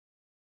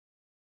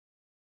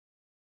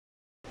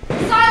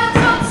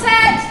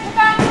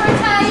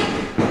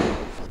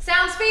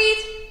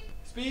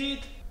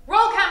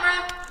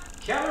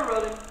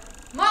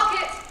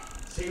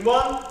Scene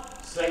 1,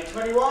 slate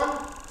 21,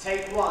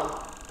 take 1.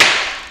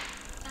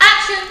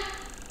 Action!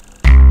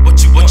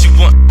 What you want,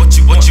 what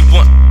you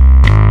want.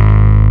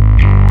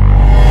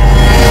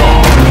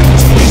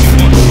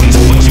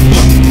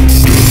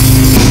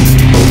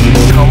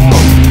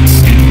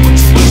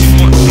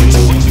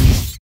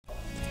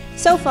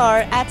 So far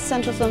at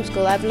Central Film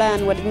School I've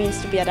learned what it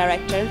means to be a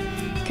director,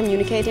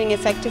 communicating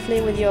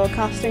effectively with your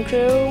cast and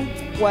crew,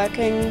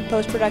 working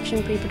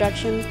post-production,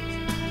 pre-production,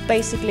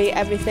 basically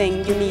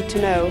everything you need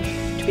to know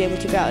to be able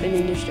to go out in the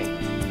industry.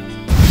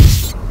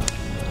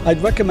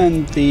 I'd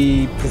recommend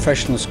the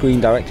professional screen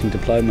directing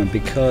diploma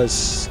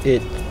because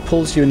it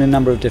pulls you in a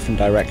number of different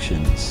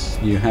directions.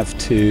 You have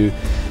to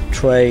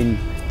train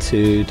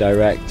to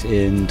direct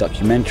in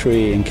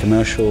documentary, in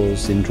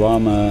commercials, in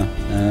drama,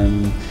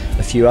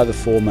 a few other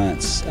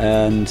formats,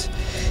 and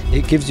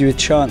it gives you a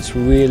chance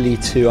really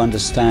to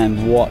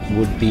understand what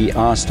would be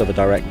asked of a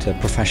director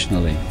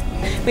professionally.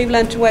 We've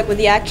learned to work with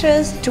the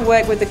actors, to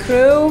work with the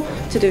crew,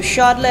 to do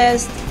shot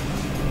lists,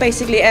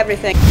 basically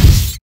everything.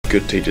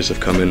 Good teachers have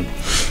come in,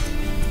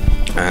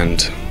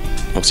 and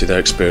obviously their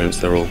experience,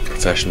 they're all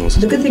professionals.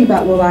 The good thing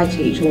about what I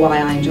teach, or why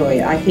I enjoy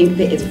it, I think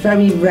that it's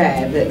very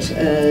rare that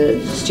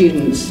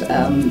students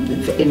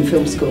in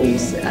film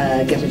schools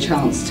get a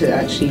chance to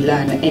actually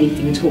learn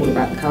anything at all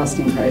about the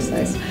casting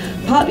process.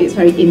 Partly it's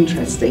very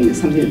interesting, it's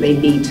something that they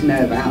need to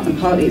know about, and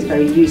partly it's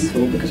very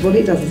useful because what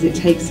it does is it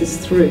takes us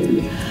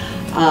through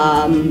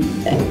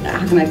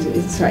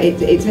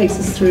it takes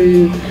us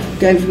through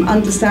going from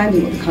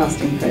understanding what the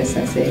casting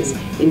process is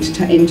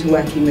into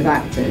working with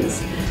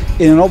actors.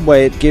 In an odd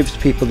way, it gives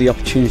people the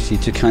opportunity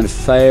to kind of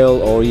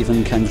fail or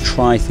even kind of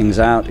try things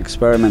out,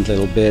 experiment a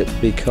little bit,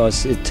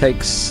 because it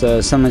takes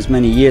sometimes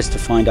many years to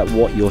find out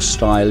what your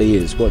style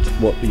is, what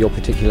your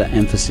particular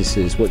emphasis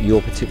is, what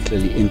you're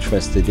particularly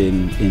interested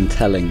in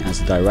telling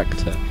as a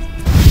director.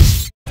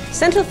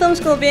 Central Film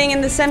School, being in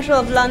the centre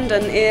of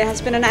London, it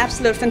has been an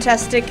absolute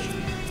fantastic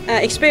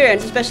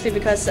experience, especially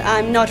because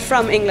I'm not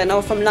from England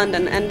or from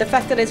London, and the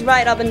fact that it's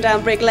right up and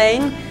down Brick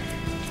Lane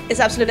is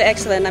absolutely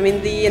excellent. I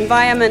mean, the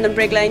environment in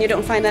Brick Lane, you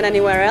don't find that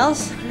anywhere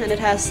else, and it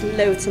has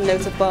loads and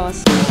loads of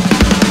bars.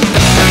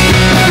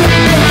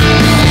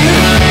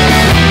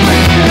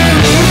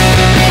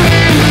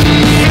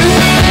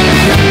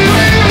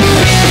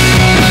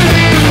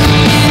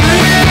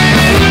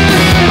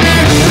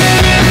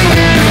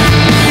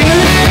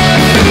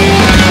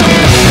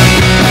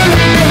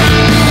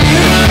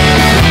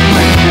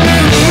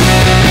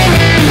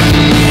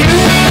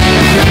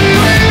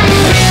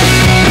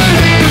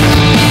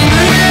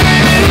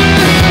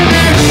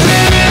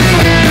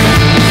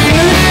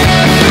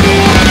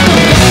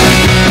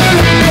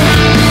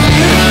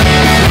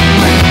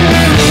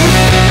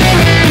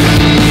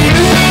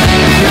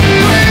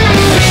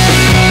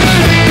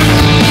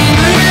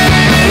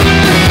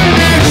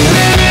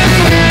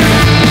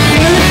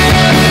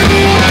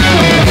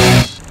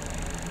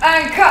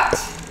 And cut!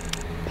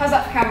 How's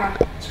that for camera?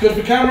 It's good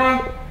for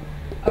camera.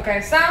 Okay,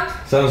 sound?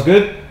 Sounds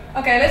good.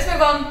 Okay, let's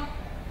move on.